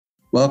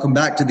Welcome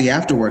back to the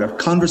Afterword, a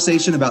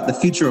conversation about the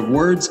future of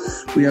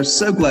words. We are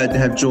so glad to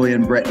have Joy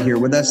and Brett here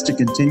with us to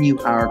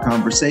continue our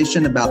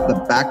conversation about the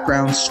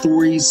background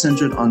stories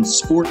centered on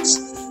sports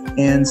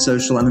and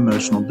social and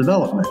emotional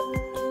development.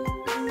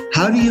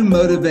 How do you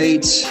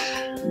motivate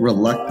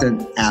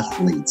reluctant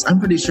athletes? I'm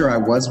pretty sure I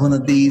was one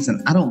of these,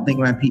 and I don't think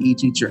my PE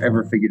teacher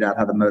ever figured out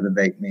how to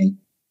motivate me.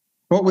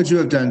 What would you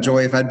have done,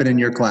 Joy, if I'd been in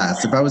your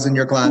class? If I was in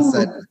your class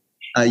at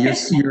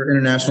your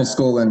international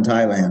school in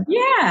Thailand?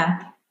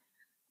 Yeah.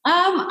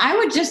 I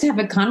would just have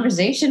a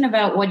conversation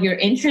about what your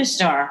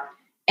interests are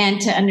and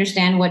to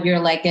understand what you're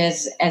like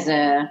as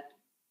a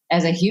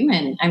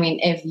human. I mean,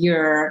 if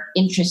you're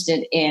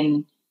interested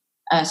in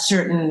a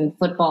certain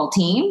football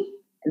team,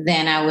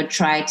 then I would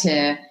try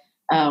to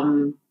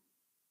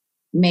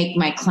make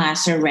my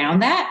class around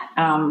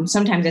that.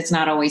 Sometimes it's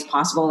not always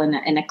possible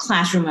in a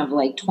classroom of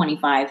like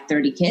 25,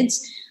 30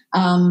 kids.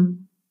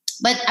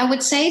 But I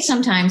would say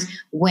sometimes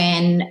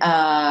when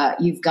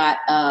you've got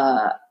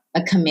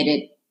a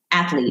committed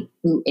athlete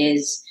who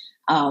is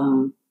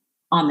on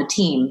the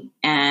team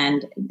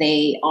and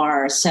they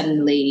are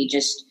suddenly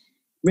just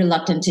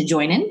reluctant to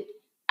join in,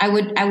 I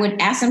would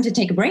ask them to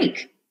take a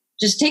break.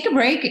 Just take a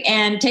break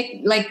and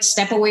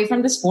step away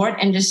from the sport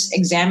and just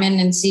examine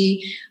and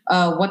see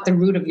what the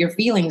root of your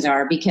feelings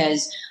are,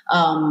 because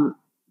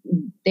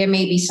there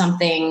may be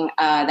something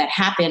that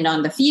happened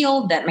on the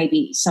field, that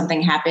maybe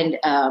something happened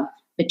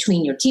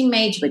between your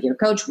teammates, with your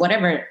coach,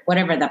 whatever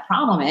the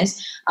problem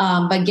is,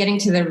 but getting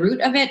to the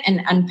root of it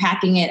and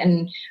unpacking it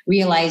and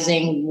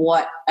realizing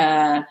what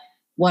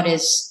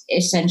is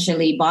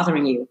essentially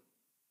bothering you,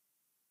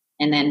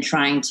 and then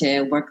trying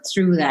to work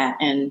through that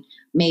and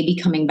maybe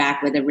coming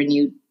back with a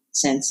renewed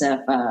sense of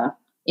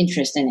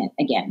interest in it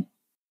again.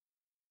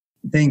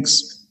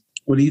 Thanks.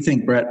 What do you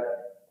think, Brett?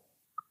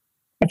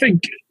 I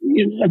think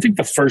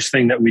the first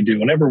thing that we do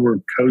whenever we're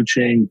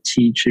coaching,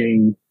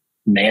 teaching,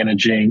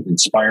 managing,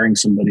 inspiring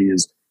somebody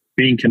is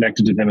being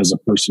connected to them as a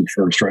person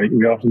first, right?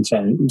 We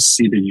oftentimes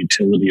see the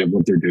utility of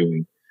what they're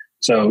doing.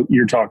 So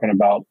you're talking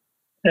about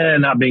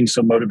not being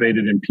so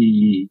motivated in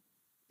PE.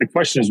 The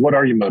question is, what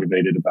are you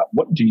motivated about?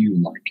 What do you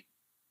like?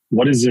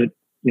 What is it?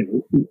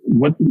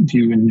 What do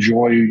you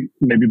enjoy?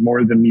 Maybe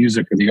more than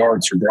music or the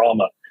arts or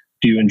drama.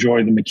 Do you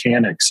enjoy the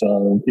mechanics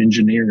of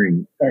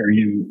engineering?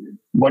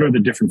 What are the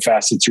different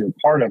facets you're a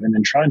part of? And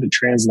then trying to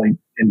translate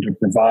and to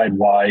provide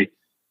why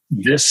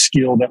this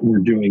skill that we're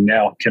doing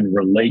now can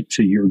relate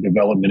to your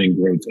development and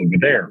growth over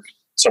there.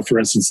 So for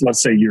instance,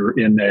 let's say you're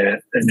in an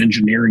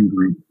engineering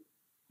group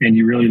and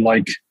you really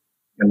like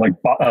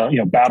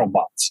battle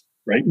bots,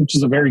 right? Which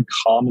is a very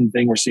common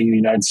thing we're seeing in the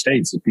United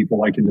States, is people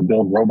liking to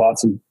build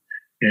robots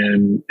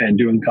and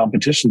doing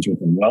competitions with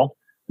them. Well,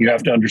 you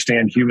have to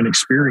understand human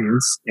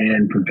experience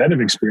and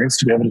competitive experience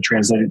to be able to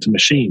translate it to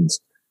machines.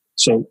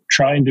 So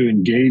trying to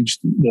engage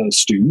the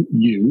student,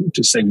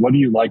 to say, what do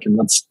you like? And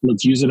let's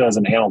use it as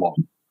an analog.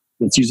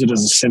 Let's use it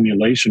as a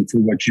simulation for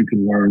what you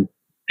can learn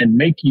and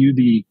make you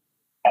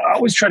I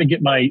always try to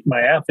get my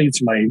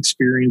athletes, my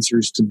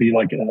experiencers to be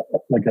like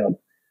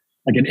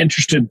an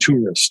interested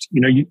tourist.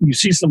 You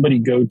see somebody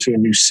go to a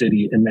new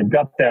city and they've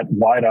got that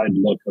wide-eyed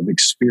look of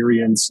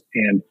experience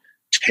and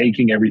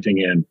taking everything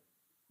in.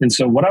 And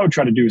so what I would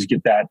try to do is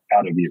get that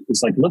out of you.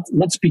 It's like,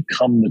 let's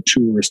become the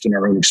tourist in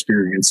our own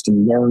experience to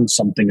learn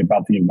something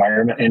about the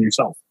environment and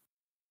yourself.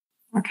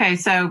 Okay.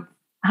 So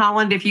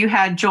Holland, if you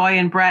had Joy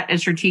and Brett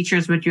as your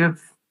teachers, would you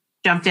have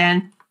jumped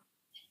in?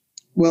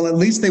 Well, at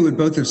least they would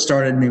both have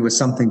started me with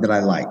something that I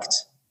liked.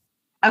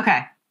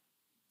 Okay.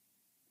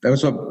 That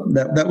was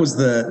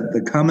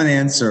the common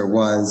answer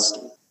was,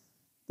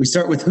 we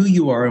start with who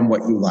you are and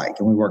what you like,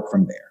 and we work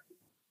from there.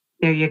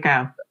 There you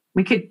go.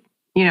 We could,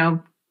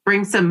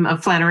 bring some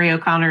of Flannery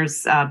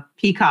O'Connor's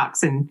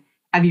peacocks and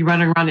have you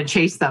run around and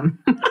chase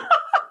them.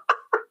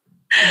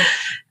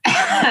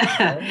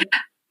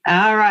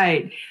 All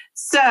right.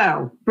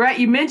 So, Brett,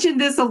 you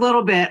mentioned this a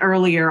little bit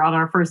earlier on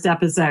our first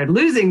episode.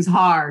 Losing's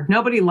hard.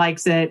 Nobody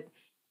likes it.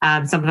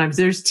 Sometimes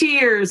there's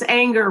tears,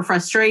 anger,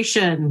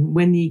 frustration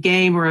when the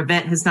game or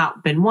event has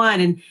not been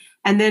won.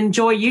 And then,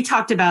 Joy, you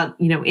talked about,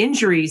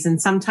 injuries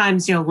and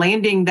sometimes,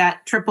 landing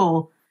that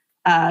triple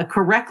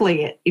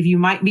correctly, if you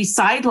might be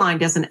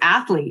sidelined as an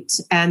athlete.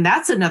 And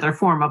that's another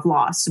form of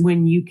loss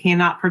when you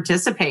cannot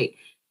participate.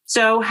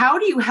 So how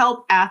do you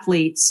help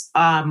athletes,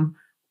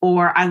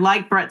 or I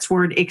like Brett's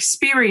word,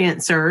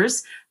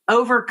 experiencers,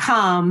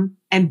 overcome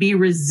and be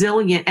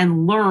resilient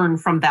and learn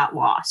from that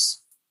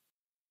loss?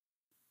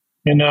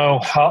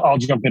 I'll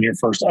jump in here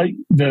first. I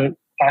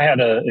had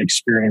an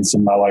experience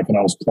in my life when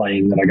I was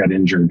playing that I got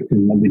injured,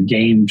 and when the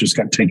game just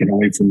got taken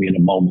away from me in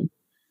a moment.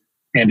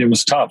 And it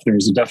was tough. There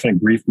was a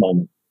definite grief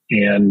moment,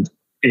 and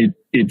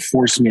it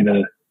forced me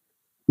to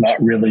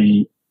not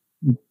really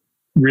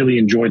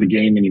enjoy the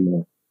game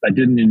anymore. I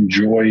didn't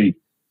enjoy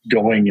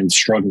going and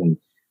struggling,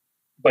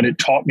 but it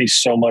taught me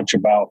so much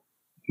about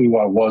who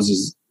I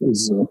was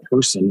as a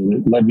person, and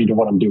it led me to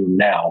what I'm doing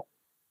now.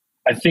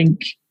 I think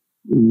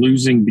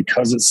losing,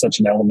 because it's such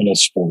an element of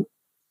sport,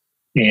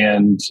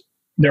 and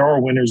there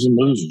are winners and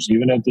losers,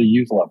 even at the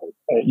youth level.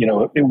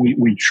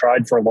 We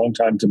tried for a long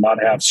time to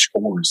not have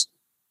scores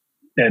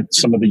at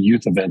some of the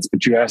youth events,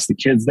 but you ask the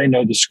kids, they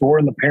know the score,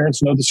 and the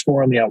parents know the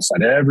score on the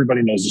outside.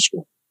 Everybody knows the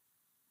score.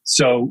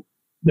 So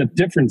the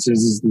difference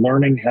is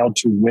learning how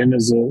to win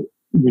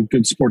with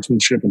good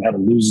sportsmanship and how to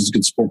lose as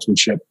good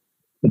sportsmanship,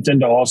 but then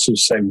to also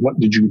say, what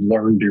did you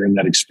learn during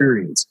that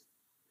experience?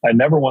 I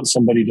never want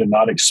somebody to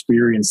not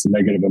experience the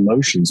negative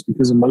emotions,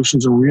 because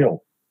emotions are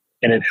real,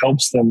 and it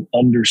helps them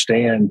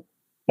understand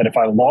that if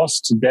I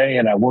lost today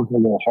and I work a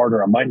little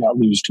harder, I might not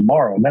lose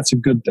tomorrow. And that's a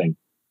good thing.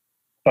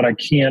 But I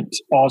can't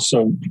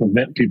also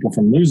prevent people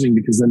from losing,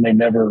 because then they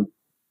never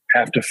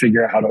have to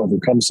figure out how to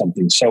overcome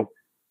something. So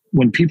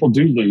when people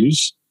do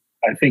lose,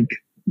 I think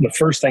the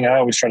first thing I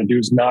always try to do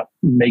is not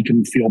make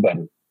them feel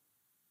better.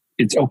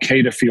 It's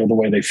okay to feel the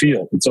way they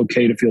feel. It's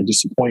okay to feel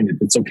disappointed.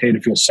 It's okay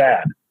to feel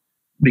sad,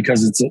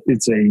 because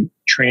it's a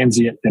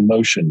transient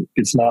emotion.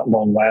 It's not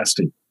long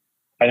lasting.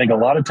 I think a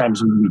lot of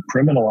times when we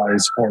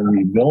criminalize or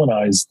we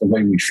villainize the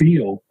way we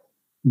feel,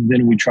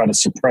 then we try to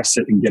suppress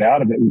it and get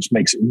out of it, which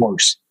makes it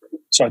worse.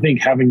 So I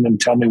think having them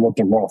tell me what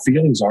the raw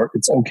feelings are,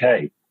 it's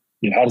okay.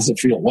 How does it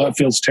feel? Well, it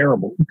feels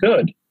terrible.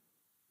 Good.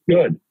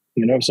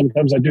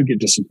 Sometimes I do get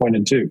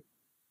disappointed too.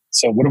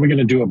 So what are we going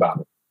to do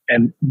about it?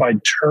 And by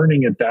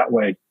turning it that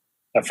way,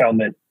 I found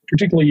that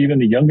particularly even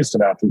the youngest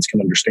of athletes can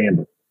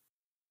understand it.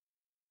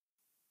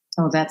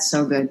 Oh, that's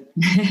so good.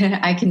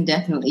 I can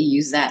definitely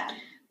use that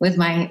with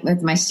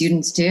my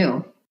students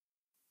too.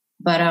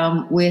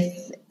 But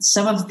with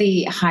some of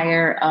the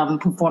higher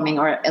performing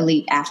or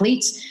elite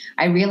athletes,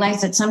 I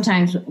realize that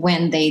sometimes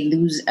when they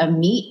lose a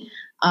meet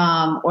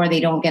or they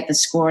don't get the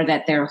score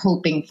that they're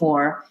hoping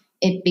for,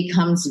 it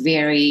becomes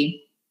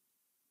very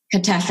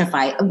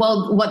catastrophized.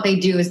 Well, what they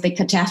do is they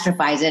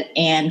catastrophize it.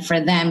 And for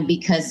them,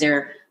 because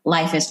their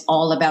life is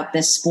all about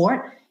this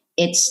sport,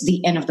 it's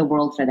the end of the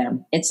world for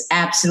them. It's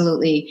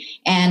absolutely.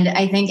 And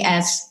I think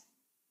as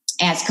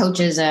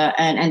coaches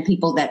and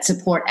people that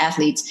support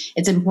athletes,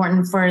 it's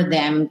important for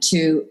them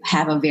to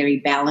have a very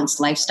balanced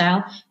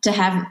lifestyle,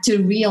 to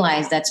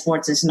realize that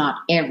sports is not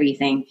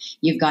everything.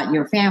 You've got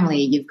your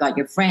family, you've got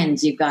your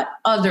friends, you've got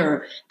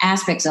other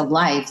aspects of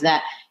life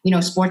that,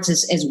 sports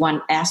is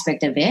one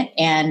aspect of it,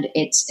 and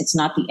it's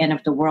not the end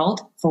of the world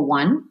for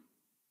one.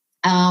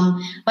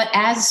 But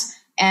as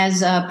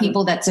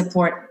people that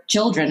support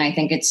children, I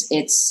think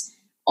it's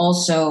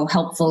also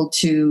helpful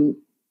to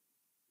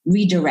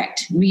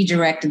redirect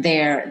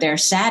their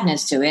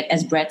sadness to it.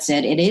 As Brett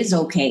said, it is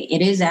okay.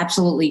 It is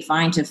absolutely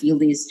fine to feel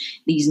these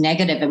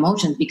negative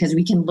emotions, because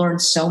we can learn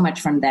so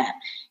much from that.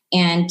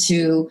 And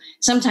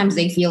sometimes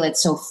they feel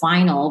it's so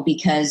final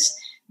because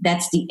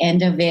that's the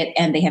end of it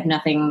and they have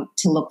nothing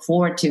to look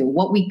forward to.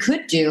 What we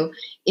could do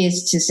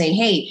is to say,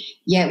 hey,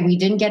 yeah, we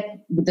didn't get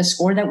the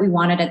score that we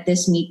wanted at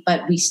this meet,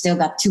 but we still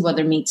got 2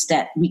 other meets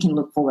that we can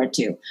look forward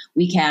to.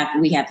 We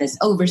have this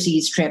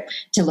overseas trip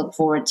to look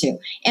forward to.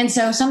 And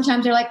so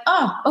sometimes they're like,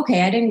 oh,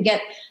 okay, I didn't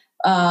get,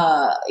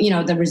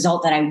 the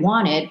result that I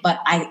wanted, but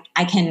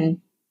I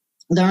can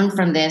learn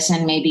from this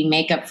and maybe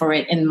make up for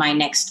it in my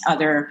next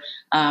other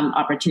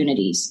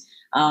opportunities.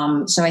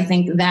 So I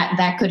think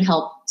that could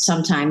help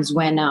sometimes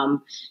when,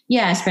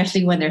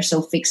 especially when they're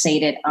so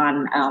fixated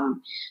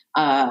on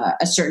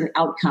a certain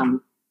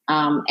outcome.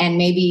 And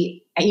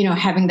maybe,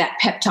 having that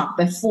pep talk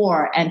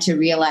before, and to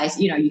realize,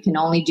 you can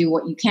only do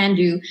what you can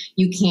do.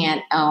 You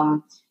can't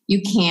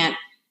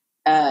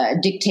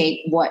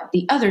dictate what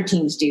the other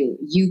teams do.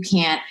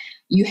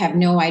 You have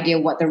no idea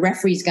what the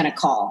referee's going to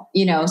call,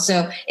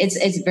 so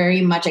it's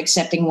very much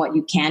accepting what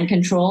you can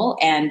control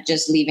and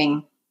just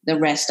leaving the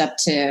rest up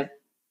to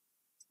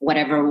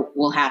whatever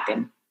will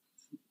happen.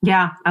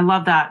 Yeah, I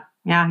love that.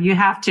 Yeah, you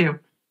have to.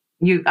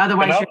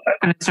 Otherwise you're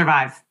not going to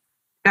survive.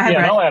 Go ahead, yeah,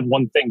 Brett. and I'll add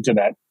one thing to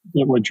that,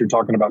 what you're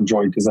talking about,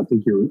 Joy, because I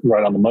think you're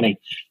right on the money.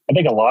 I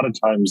think a lot of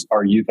times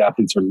our youth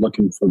athletes are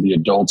looking for the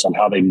adults on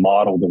how they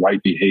model the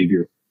right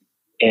behavior.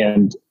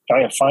 And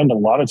I find a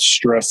lot of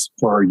stress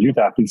for our youth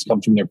athletes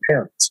come from their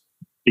parents,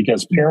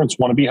 because parents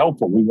want to be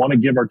helpful. We want to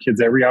give our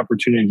kids every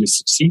opportunity to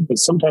succeed, but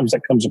sometimes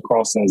that comes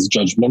across as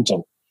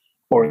judgmental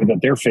or that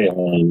they're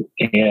failing.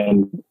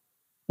 And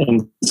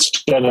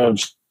instead of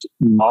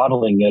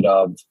modeling it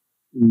of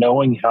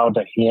knowing how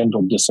to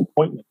handle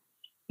disappointment.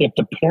 If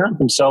the parent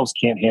themselves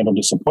can't handle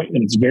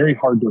disappointment, it's very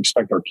hard to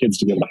expect our kids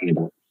to be able to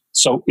handle it.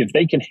 So if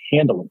they can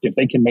handle it, if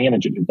they can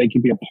manage it, if they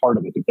can be a part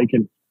of it, if they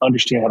can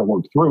understand how to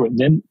work through it,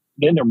 then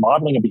they're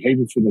modeling a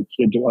behavior for the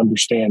kid to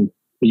understand,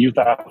 the youth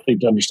athlete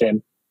to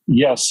understand,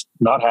 yes,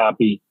 not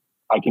happy.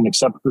 I can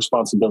accept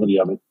responsibility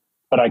of it,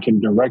 but I can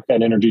direct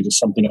that energy to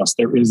something else.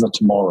 There is a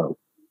tomorrow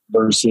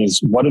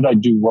versus what did I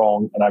do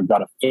wrong? And I've got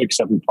to fix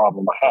every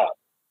problem I have.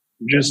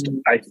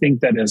 I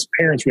think that as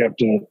parents, we have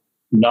to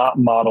not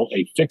model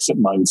a fix-it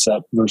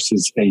mindset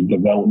versus a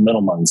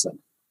developmental mindset.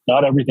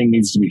 Not everything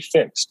needs to be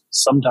fixed.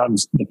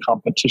 Sometimes the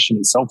competition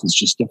itself is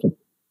just different.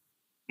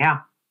 Yeah,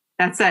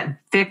 that's that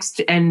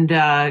fixed and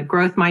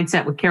growth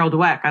mindset with Carol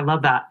Dweck. I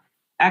love that.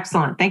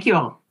 Excellent. Thank you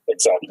all.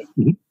 Exactly.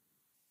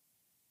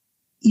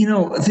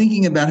 Mm-hmm.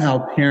 Thinking about how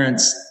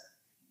parents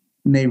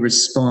may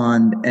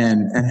respond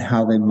and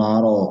how they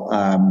model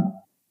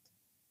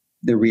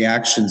their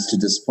reactions to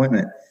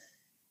disappointment.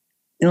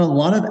 A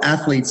lot of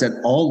athletes at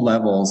all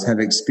levels have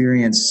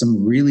experienced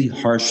some really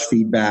harsh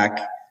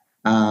feedback,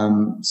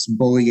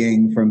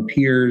 bullying from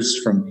peers,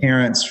 from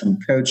parents, from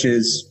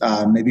coaches,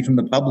 maybe from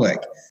the public.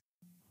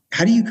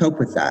 How do you cope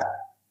with that?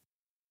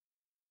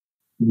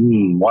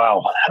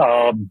 Wow.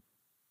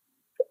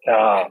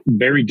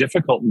 Very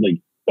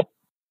difficultly.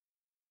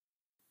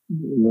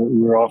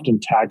 We're often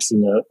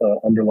taxing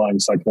a underlying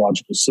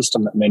psychological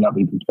system that may not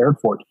be prepared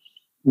for it.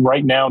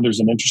 Right now, there's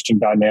an interesting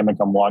dynamic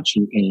I'm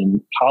watching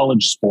in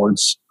college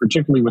sports,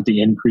 particularly with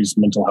the increased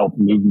mental health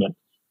movement,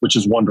 which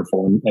is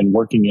wonderful. And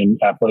working in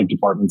athletic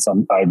departments,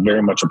 I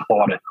very much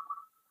applaud it,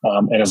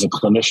 and as a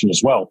clinician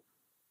as well.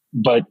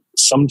 But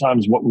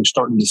sometimes what we're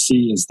starting to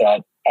see is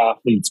that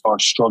athletes are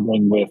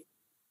struggling with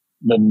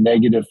the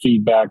negative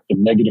feedback, the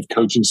negative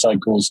coaching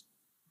cycles,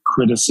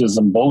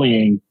 criticism,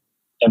 bullying,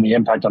 and the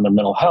impact on their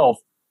mental health.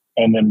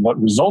 And then what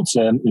results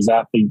in is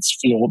athletes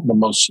feel the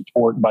most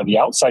support by the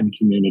outside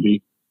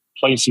community,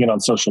 placing it on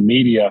social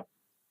media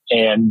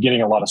and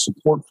getting a lot of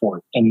support for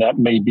it. And that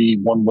may be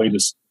one way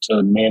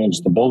to manage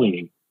the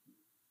bullying.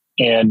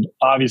 And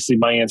obviously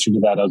my answer to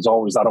that is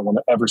always, I don't want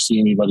to ever see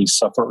anybody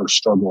suffer or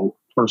struggle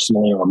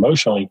personally or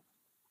emotionally.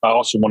 I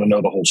also want to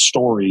know the whole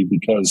story,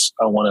 because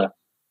I want to,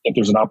 if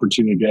there's an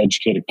opportunity to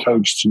educate a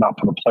coach, to not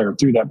put a player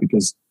through that,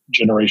 because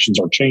generations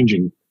are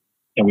changing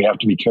and we have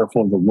to be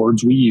careful of the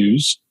words we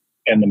use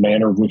and the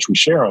manner of which we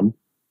share them,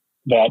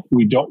 that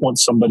we don't want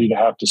somebody to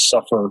have to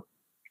suffer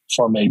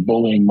from a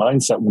bullying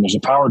mindset when there's a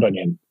power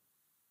dynamic.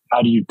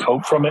 How do you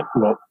cope from it?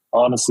 Well,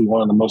 honestly,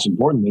 one of the most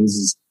important things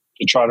is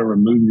to try to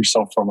remove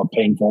yourself from a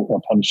painful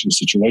or punishing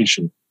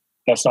situation.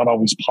 That's not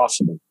always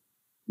possible.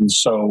 And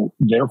so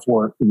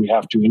therefore, we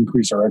have to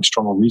increase our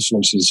external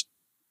resources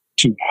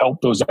to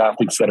help those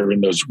athletes that are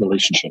in those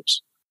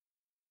relationships.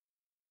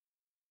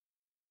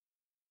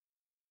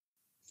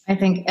 I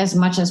think as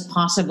much as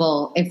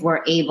possible, if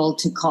we're able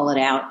to call it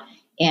out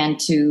and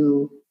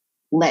to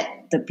let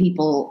the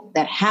people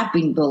that have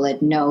been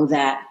bullied know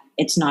that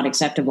it's not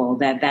acceptable,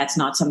 that that's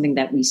not something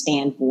that we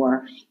stand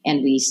for,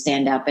 and we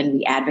stand up and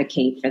we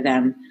advocate for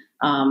them,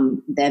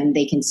 then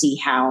they can see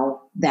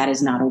how that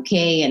is not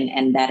okay,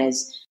 and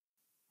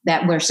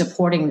that we're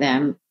supporting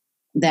them,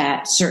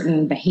 that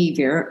certain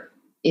behavior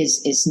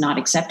is not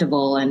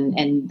acceptable,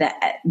 and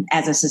that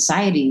as a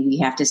society we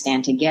have to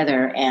stand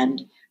together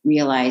and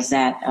realize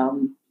that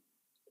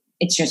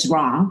it's just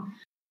wrong.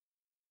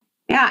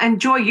 Yeah,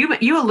 and Joy,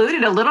 you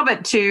alluded a little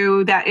bit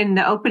to that in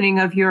the opening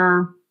of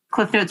your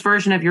Cliff Notes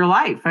version of your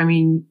life. I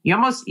mean, you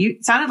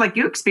sounded like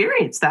you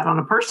experienced that on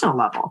a personal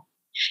level.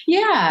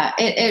 Yeah,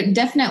 it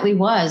definitely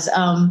was.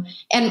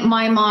 And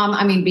my mom,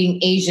 I mean,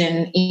 being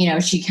Asian,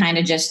 she kind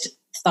of just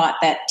thought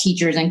that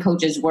teachers and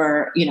coaches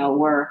were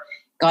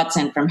God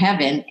sent from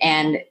heaven.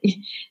 And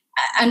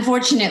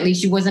unfortunately,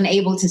 she wasn't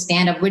able to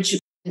stand up, which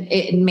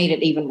it made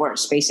it even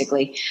worse,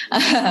 basically.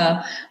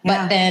 But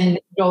then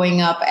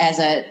growing up as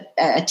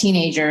a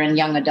teenager and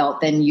young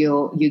adult, then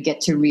you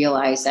get to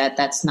realize that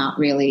that's not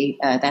really,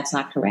 that's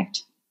not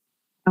correct.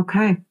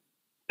 Okay.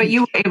 But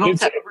you were able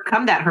to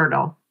overcome that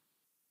hurdle.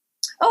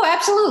 Oh,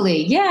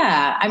 absolutely.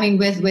 Yeah. I mean,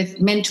 with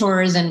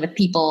mentors and with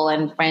people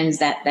and friends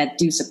that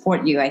do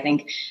support you, I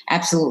think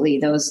absolutely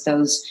those,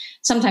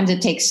 sometimes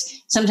it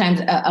takes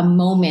a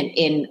moment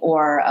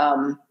or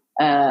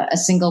a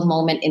single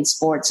moment in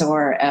sports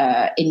or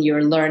in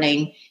your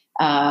learning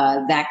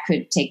that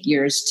could take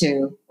years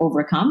to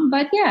overcome.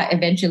 But yeah,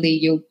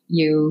 eventually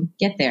you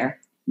get there.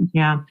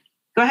 Yeah.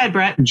 Go ahead,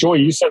 Brett. Joy,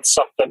 you said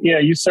something. Yeah,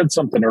 you said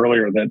something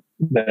earlier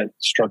that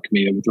struck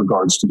me with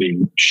regards to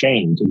being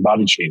shamed and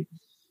body shamed.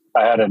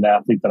 I had an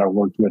athlete that I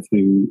worked with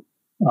who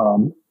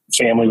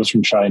family was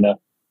from China,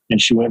 and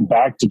she went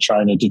back to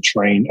China to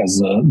train as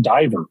a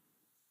diver.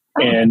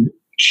 Oh. And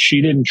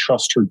she didn't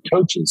trust her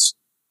coaches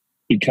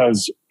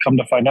because, come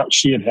to find out,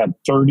 she had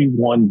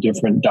 31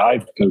 different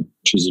dive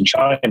coaches in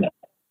China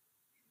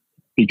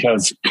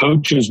because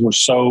coaches were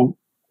so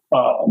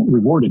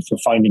rewarded for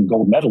finding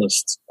gold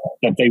medalists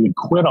that they would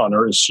quit on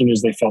her as soon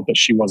as they felt that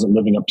she wasn't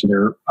living up to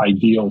their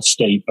ideal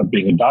state of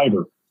being a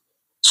diver.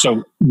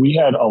 So we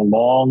had a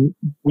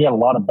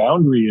lot of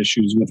boundary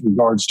issues with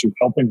regards to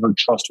helping her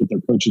trust what their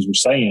coaches were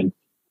saying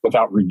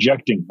without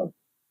rejecting her.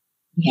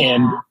 Yeah.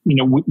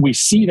 And, we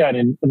see that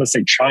in, let's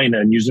say, China,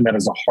 and using that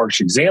as a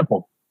harsh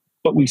example,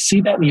 but we see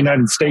that in the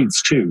United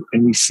States too.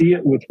 And we see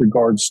it with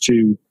regards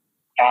to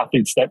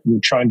athletes that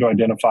we're trying to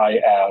identify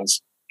as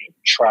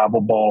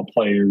travel ball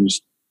players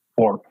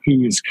or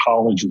who is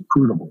college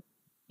recruitable.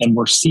 And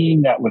we're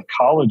seeing that with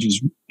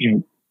colleges,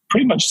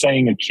 pretty much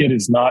saying a kid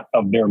is not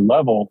of their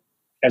level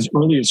as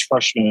early as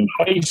freshman in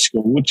high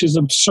school, which is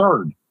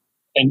absurd.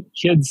 And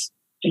kids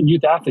and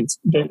youth athletes,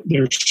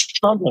 they're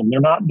struggling.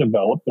 They're not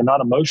developed. They're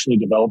not emotionally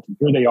developed. And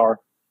here they are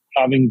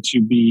having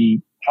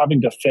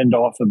to fend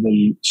off of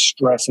the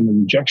stress and the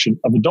rejection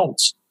of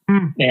adults.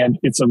 Mm. And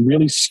it's a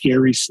really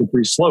scary,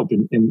 slippery slope.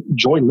 And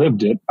Joy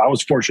lived it. I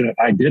was fortunate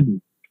I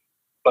didn't.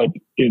 But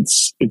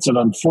it's an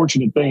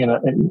unfortunate thing.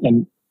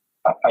 And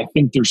I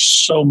think there's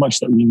so much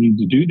that we need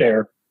to do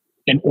there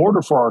in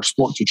order for our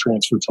sport to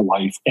transfer to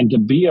life and to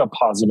be a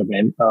positive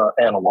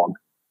analog.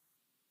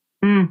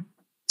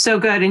 So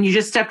good. And you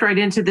just stepped right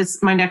into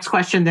this, my next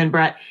question then,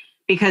 Brett,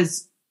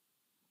 because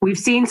we've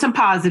seen some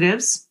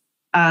positives.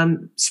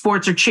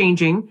 Sports are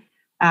changing.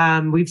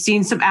 We've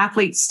seen some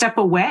athletes step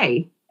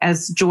away,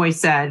 as Joy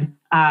said,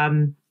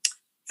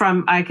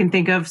 from, I can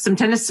think of some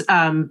tennis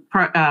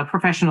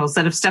professionals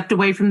that have stepped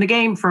away from the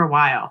game for a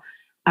while.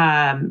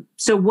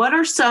 So what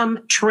are some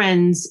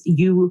trends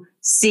you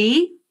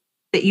see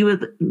that you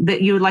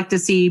would like to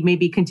see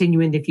maybe continue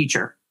in the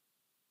future?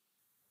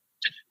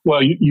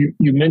 Well, you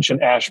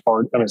mentioned Ash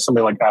Barty. I mean,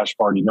 somebody like Ash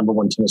Barty, number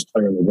one tennis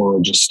player in the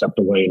world, just stepped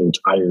away and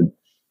retired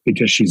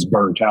because she's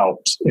burnt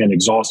out and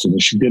exhausted.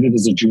 And she did it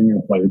as a junior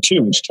player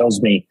too, which tells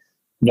me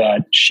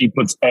that she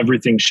puts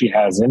everything she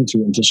has into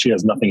it until she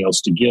has nothing else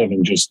to give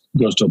and just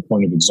goes to a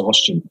point of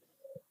exhaustion.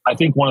 I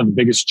think one of the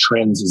biggest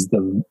trends is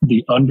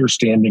the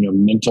understanding of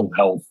mental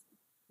health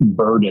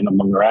burden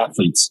among our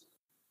athletes.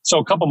 So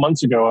a couple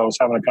months ago, I was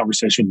having a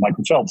conversation with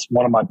Michael Phelps.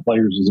 One of my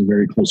players is a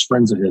very close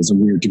friend of his, and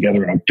we were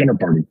together at a dinner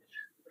party.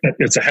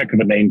 It's a heck of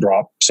a name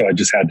drop, so I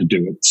just had to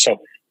do it. So,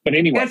 but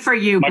anyway, good for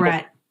you, Michael,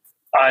 Brett.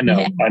 I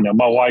know.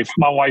 My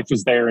wife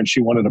was there, and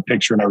she wanted a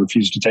picture, and I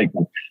refused to take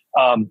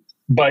one.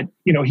 But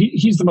you know,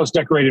 he's the most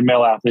decorated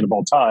male athlete of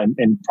all time,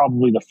 and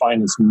probably the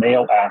finest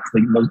male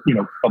athlete,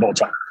 of all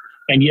time.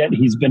 And yet,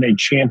 he's been a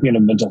champion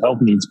of mental health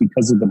needs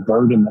because of the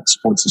burden that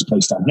sports has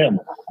placed on him.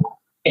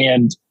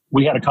 And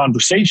we had a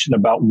conversation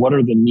about what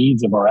are the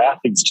needs of our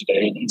athletes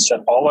today, and he said,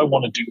 "All I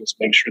want to do is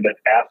make sure that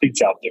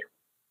athletes out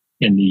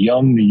there, and the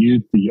young, the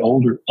youth, the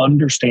older,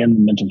 understand the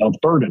mental health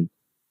burden."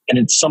 And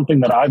it's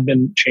something that I've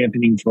been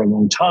championing for a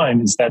long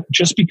time, is that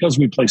just because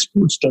we play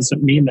sports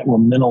doesn't mean that we're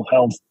mental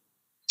health,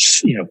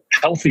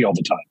 healthy all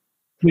the time.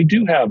 We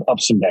do have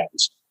ups and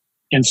downs.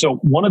 And so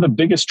one of the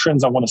biggest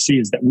trends I want to see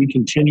is that we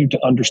continue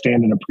to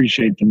understand and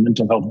appreciate the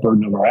mental health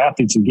burden of our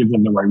athletes and give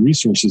them the right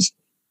resources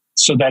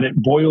so that it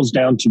boils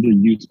down to the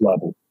youth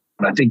level.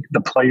 And I think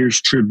the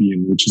Players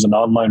Tribune, which is an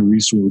online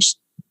resource,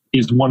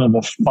 is one of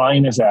the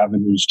finest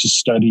avenues to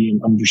study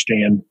and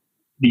understand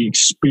the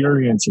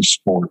experience of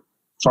sport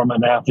from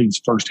an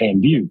athlete's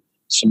firsthand view.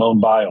 Simone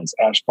Biles,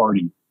 Ash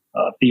Barty,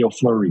 Theo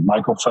Fleury,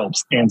 Michael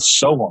Phelps, and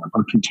so on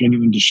are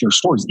continuing to share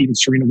stories, even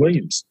Serena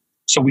Williams.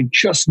 So we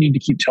just need to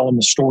keep telling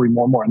the story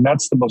more and more. And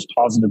that's the most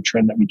positive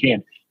trend that we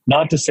can.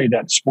 Not to say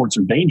that sports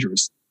are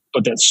dangerous,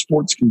 but that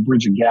sports can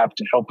bridge a gap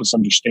to help us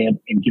understand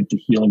and get the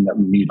healing that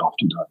we need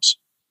oftentimes.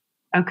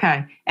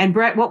 Okay. And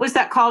Brett, what was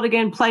that called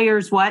again?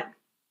 Players what?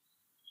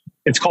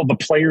 It's called the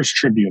Players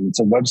Tribune. It's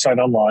a website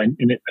online.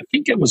 And I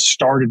think it was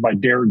started by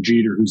Derek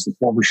Jeter, who's the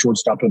former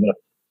shortstop of the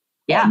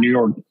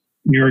New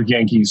York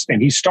Yankees.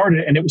 And he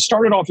started, and it was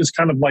started off as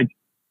kind of like,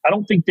 I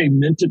don't think they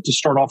meant it to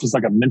start off as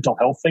like a mental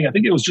health thing. I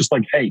think it was just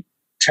like, hey,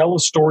 tell a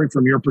story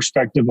from your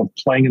perspective of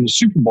playing in the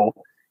Super Bowl.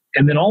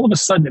 And then all of a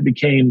sudden it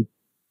became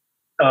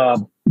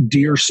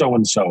Dear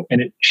So-and-so.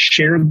 And it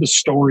shared the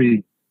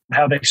story of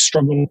how they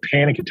struggled with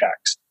panic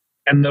attacks.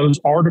 And those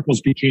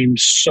articles became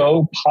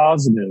so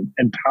positive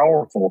and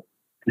powerful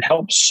and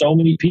helped so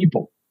many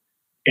people.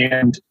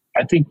 And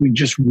I think we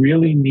just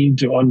really need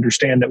to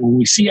understand that when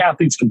we see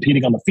athletes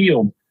competing on the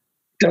field,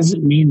 it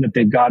doesn't mean that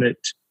they've got it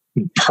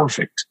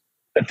perfect,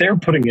 that they're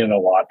putting in a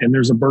lot and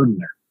there's a burden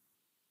there.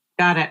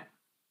 Got it.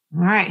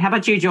 All right. How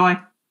about you, Joy?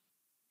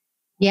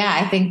 Yeah,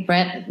 I think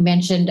Brett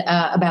mentioned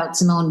about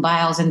Simone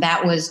Biles, and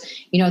that was,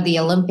 the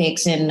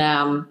Olympics in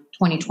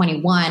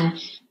 2021.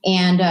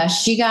 And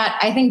she got,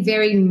 I think,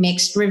 very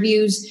mixed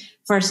reviews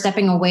for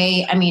stepping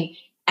away. I mean,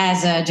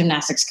 as a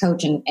gymnastics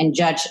coach and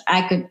judge,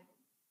 I could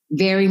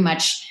very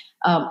much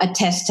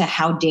attest to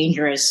how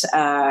dangerous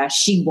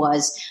she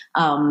was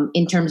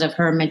in terms of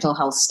her mental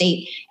health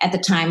state at the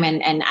time.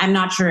 And I'm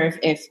not sure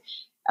if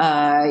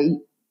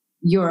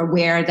you're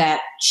aware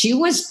that she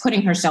was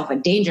putting herself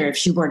in danger if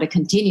she were to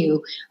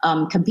continue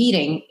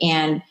competing.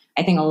 And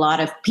I think a lot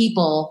of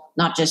people,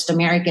 not just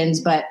Americans,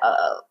 but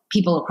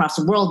people across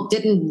the world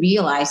didn't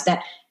realize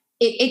that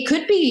it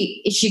could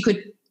be,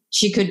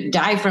 she could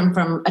die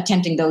from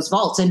attempting those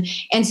vaults.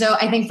 And so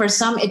I think for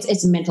some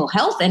it's mental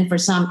health, and for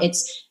some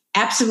it's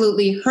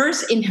absolutely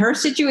hers. In her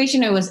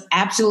situation, it was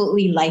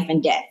absolutely life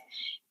and death.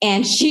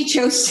 And she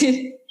chose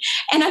to,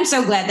 and I'm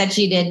so glad that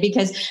she did,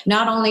 because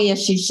not only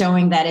is she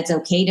showing that it's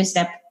okay to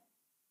step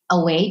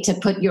away, to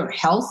put your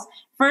health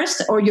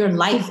first or your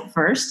life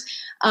first.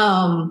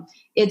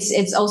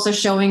 It's also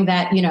showing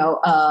that,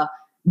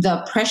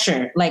 the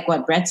pressure, like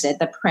what Brett said,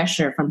 the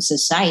pressure from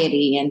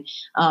society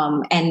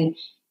and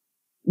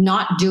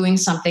not doing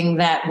something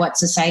that what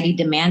society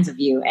demands of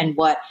you and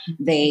what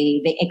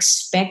they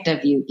expect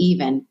of you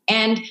even.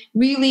 And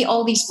really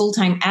all these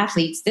full-time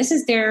athletes,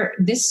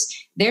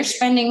 they're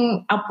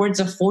spending upwards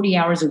of 40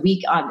 hours a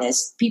week on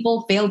this.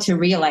 People fail to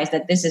realize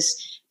that this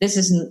this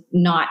is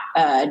not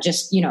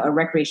just, a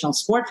recreational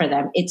sport for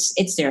them.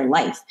 It's their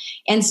life.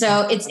 And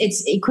so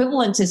it's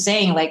equivalent to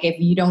saying, like, if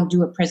you don't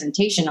do a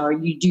presentation or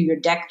you do your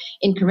deck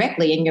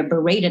incorrectly and you're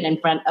berated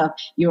in front of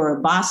your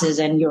bosses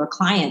and your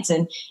clients.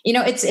 And,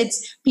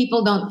 it's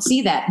people don't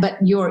see that, but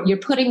you're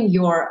putting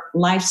your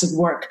life's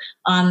work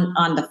on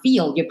the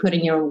field. You're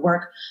putting your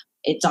work,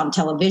 it's on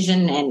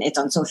television and it's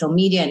on social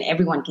media and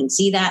everyone can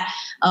see that.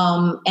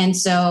 And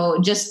so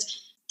just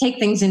take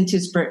things into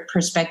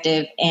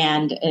perspective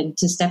and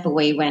to step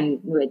away when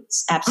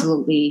it's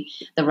absolutely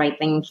the right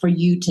thing for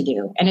you to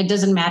do. And it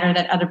doesn't matter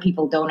that other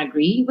people don't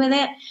agree with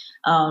it,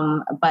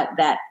 but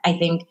that I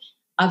think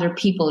other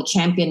people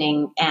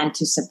championing and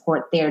to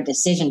support their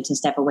decision to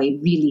step away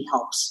really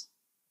helps.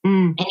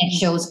 And it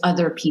shows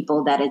other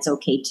people that it's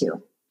okay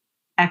too.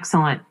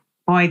 Excellent.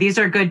 Boy, these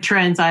are good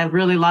trends. I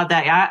really love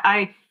that.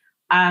 I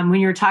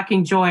when you're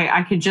talking, Joy,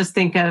 I could just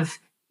think of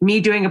me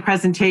doing a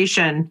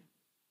presentation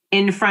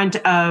in front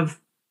of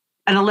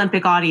an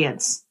Olympic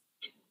audience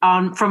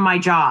from my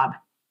job.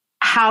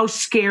 How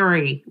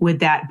scary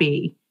would that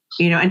be?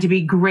 And to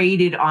be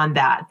graded on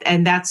that.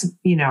 And that's,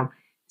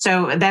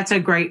 so that's a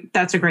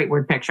great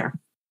word picture.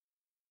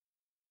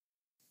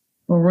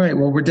 All right.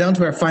 Well, we're down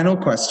to our final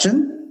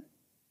question.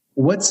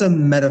 What's a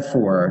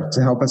metaphor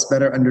to help us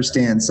better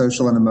understand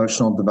social and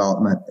emotional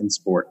development in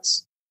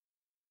sports?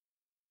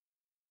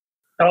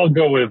 I'll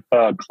go with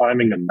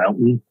climbing a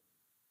mountain.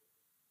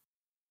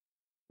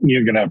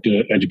 You're going to have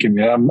to educate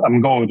me.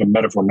 I'm going with a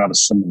metaphor, not a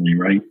simile,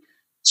 right?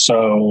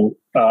 So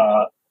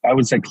I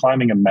would say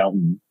climbing a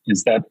mountain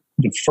is that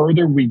the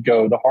further we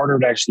go, the harder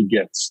it actually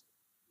gets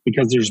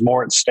because there's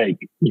more at stake.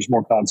 There's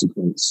more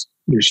consequence.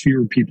 There's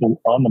fewer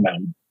people on the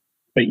mountain,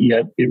 but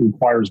yet it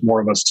requires more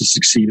of us to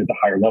succeed at the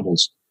higher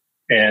levels.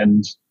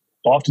 And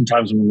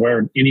oftentimes when we're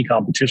in any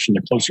competition,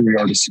 the closer we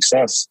are to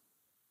success,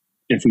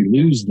 if we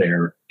lose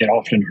there, it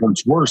often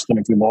hurts worse than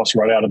if we lost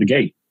right out of the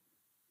gate.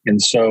 And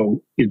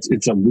so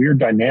it's a weird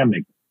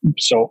dynamic.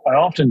 So I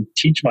often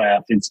teach my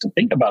athletes to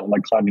think about it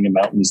like climbing a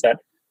mountain, is that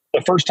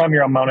the first time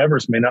you're on Mount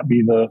Everest may not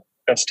be the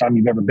best time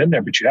you've ever been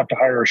there, but you have to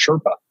hire a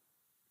Sherpa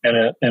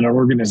and an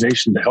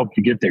organization to help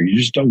you get there. You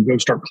just don't go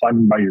start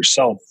climbing by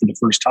yourself for the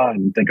first time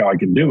and think, oh, I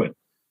can do it.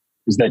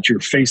 Is that you're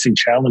facing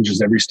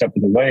challenges every step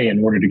of the way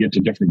in order to get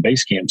to different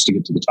base camps to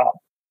get to the top.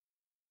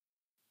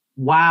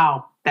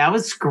 Wow, that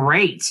was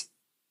great.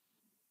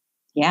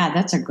 Yeah,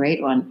 that's a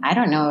great one. I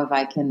don't know if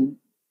I can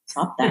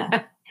top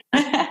that.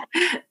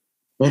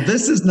 Well,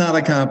 this is not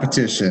a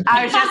competition.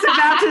 I was just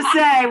about to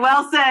say,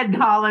 well said,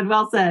 Colin,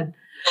 well said.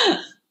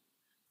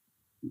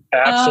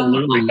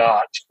 Absolutely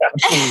not.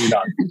 Absolutely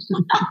not.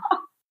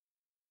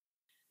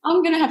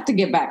 I'm going to have to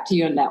get back to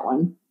you on that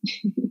one.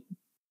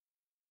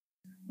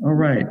 All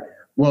right.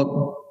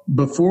 Well,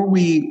 before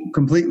we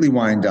completely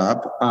wind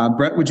up,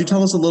 Brett, would you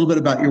tell us a little bit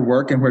about your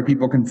work and where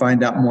people can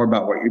find out more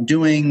about what you're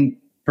doing,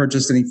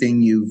 purchase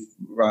anything you've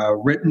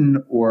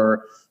written,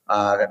 or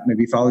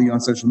maybe follow you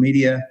on social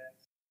media?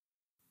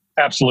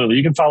 Absolutely.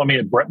 You can follow me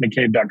at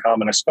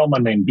brettmccabe.com, and I spell my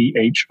name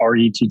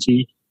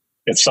BHRETT.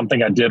 It's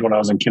something I did when I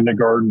was in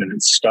kindergarten, and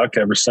it's stuck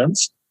ever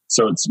since.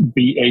 So it's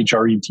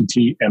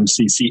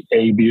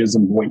BHRETTMCCAB as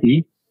in boy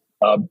E.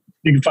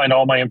 You can find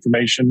all my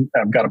information.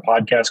 I've got a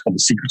podcast called The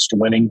Secrets to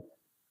Winning.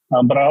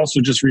 But I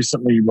also just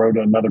recently wrote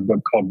another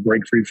book called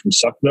Break Free from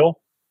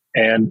Suckville.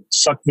 And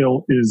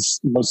Suckville is,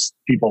 most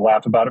people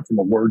laugh about it from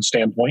a word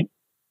standpoint,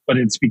 but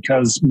it's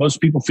because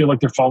most people feel like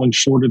they're falling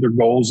short of their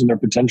goals and their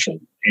potential.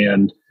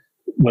 And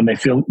when they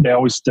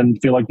always then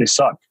feel like they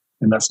suck.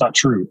 And that's not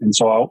true. And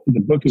so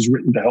the book is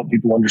written to help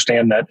people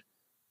understand that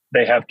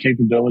they have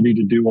capability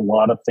to do a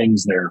lot of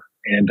things there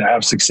and to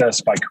have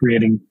success by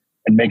creating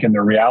and making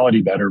their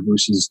reality better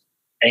versus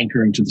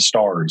anchoring to the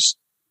stars.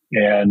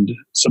 And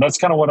so that's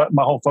kind of what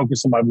my whole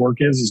focus of my work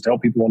is to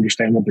help people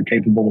understand what they're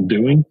capable of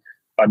doing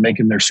by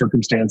making their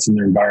circumstance and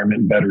their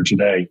environment better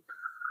today.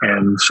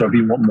 And so if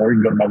you want more,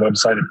 you can go to my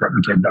website at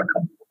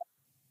brettmccabe.com.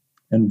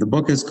 And the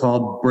book is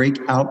called Break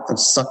Out of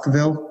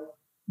Suckville?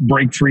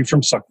 Break Free from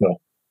Suckville.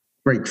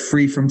 Break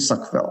Free from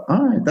Suckville.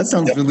 All right. That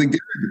sounds really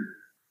good.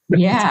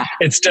 Yeah.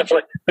 It's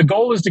definitely, the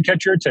goal is to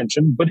catch your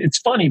attention, but it's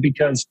funny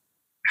because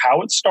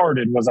how it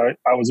started was I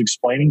was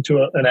explaining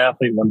to an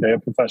athlete one day, a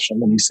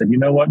professional, and he said, you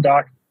know what,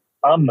 Doc,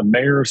 I'm the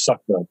mayor of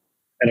Suckville.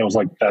 And it was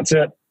like, that's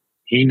it.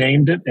 He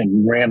named it and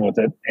he ran with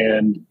it.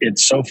 And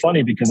it's so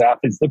funny because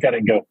athletes look at it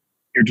and go,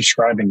 you're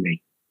describing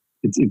me.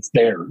 It's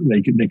there.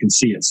 They can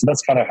see it. So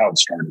that's kind of how it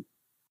started.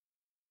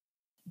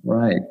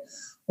 Right.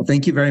 Well,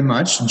 thank you very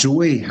much.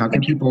 Joy, how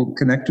can people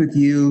connect with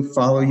you,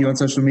 follow you on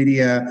social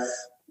media,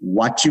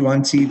 watch you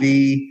on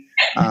TV?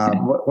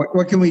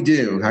 What can we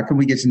do? How can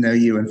we get to know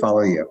you and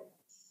follow you?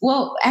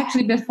 Well,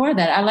 actually, before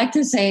that, I like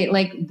to say,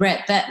 like,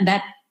 Brett,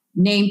 that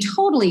name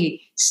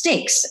totally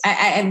sticks.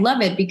 I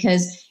love it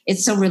because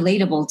it's so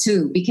relatable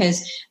too,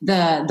 because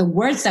the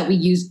words that we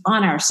use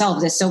on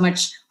ourselves is so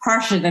much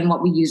harsher than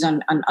what we use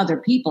on other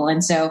people.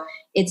 And so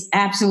it's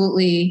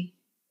absolutely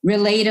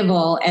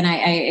relatable. And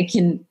I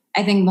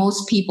think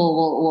most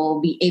people will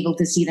be able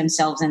to see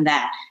themselves in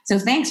that. So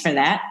thanks for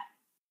that.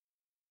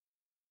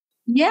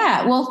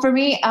 Yeah, well, for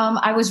me,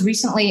 I was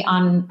recently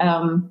on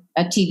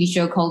a TV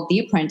show called The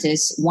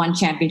Apprentice, One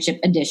Championship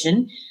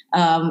Edition.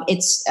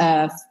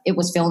 It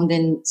was filmed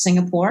in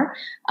Singapore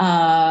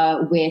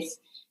with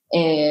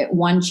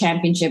One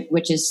Championship,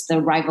 which is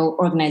the rival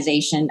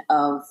organization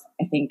of,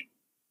 I think,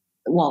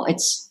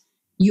 it's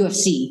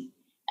UFC.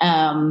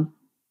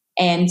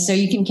 And so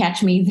you can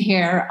catch me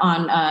there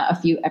on a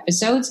few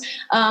episodes.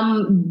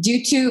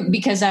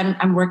 Because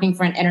I'm working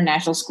for an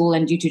international school,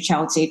 and due to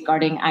child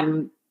safeguarding,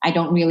 I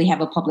don't really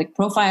have a public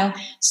profile,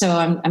 so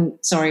I'm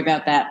sorry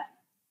about that.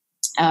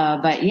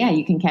 But yeah,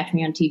 you can catch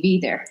me on TV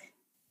there.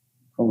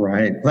 All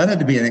right. That had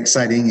to be an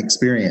exciting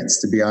experience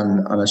to be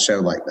on a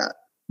show like that.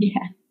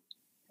 Yeah.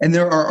 And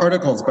there are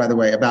articles, by the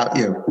way, about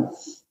you.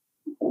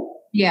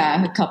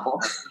 Yeah, a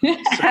couple.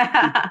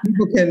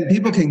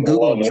 People can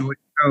Google Joy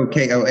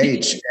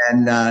KOH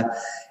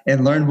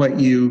and learn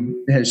what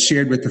you has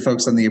shared with the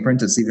folks on The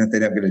Apprentice, even if they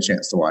don't get a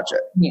chance to watch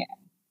it. Yeah.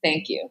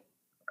 Thank you.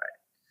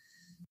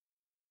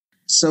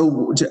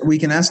 So we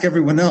can ask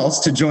everyone else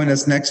to join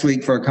us next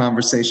week for a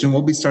conversation.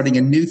 We'll be starting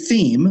a new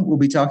theme. We'll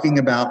be talking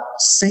about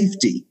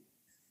safety.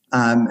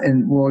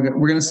 And we're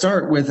going to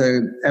start with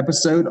an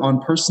episode on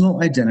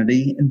personal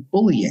identity and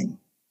bullying.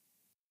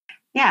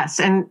 Yes.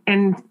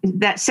 And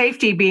that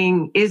safety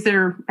being, is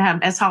there,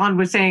 as Holland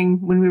was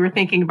saying when we were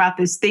thinking about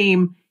this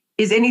theme,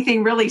 is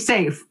anything really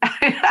safe?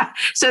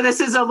 So this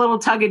is a little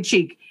tongue in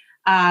cheek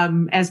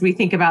as we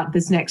think about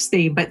this next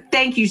theme. But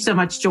thank you so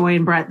much, Joy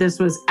and Brett. This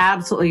was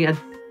absolutely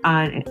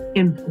an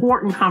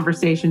important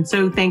conversation.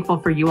 So thankful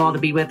for you all to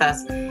be with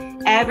us.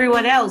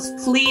 Everyone else,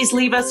 please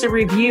leave us a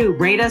review,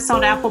 rate us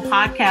on Apple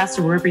Podcasts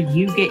or wherever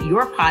you get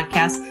your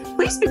podcasts.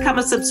 Please become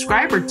a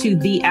subscriber to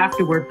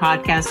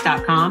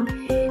theafterwordpodcast.com.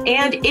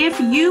 And if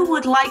you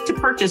would like to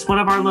purchase one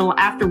of our little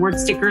Afterword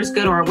stickers,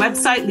 go to our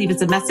website, leave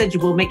us a message.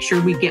 We'll make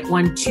sure we get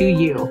one to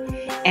you.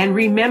 And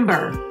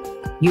remember,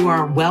 you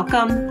are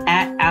welcome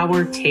at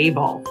our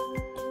table.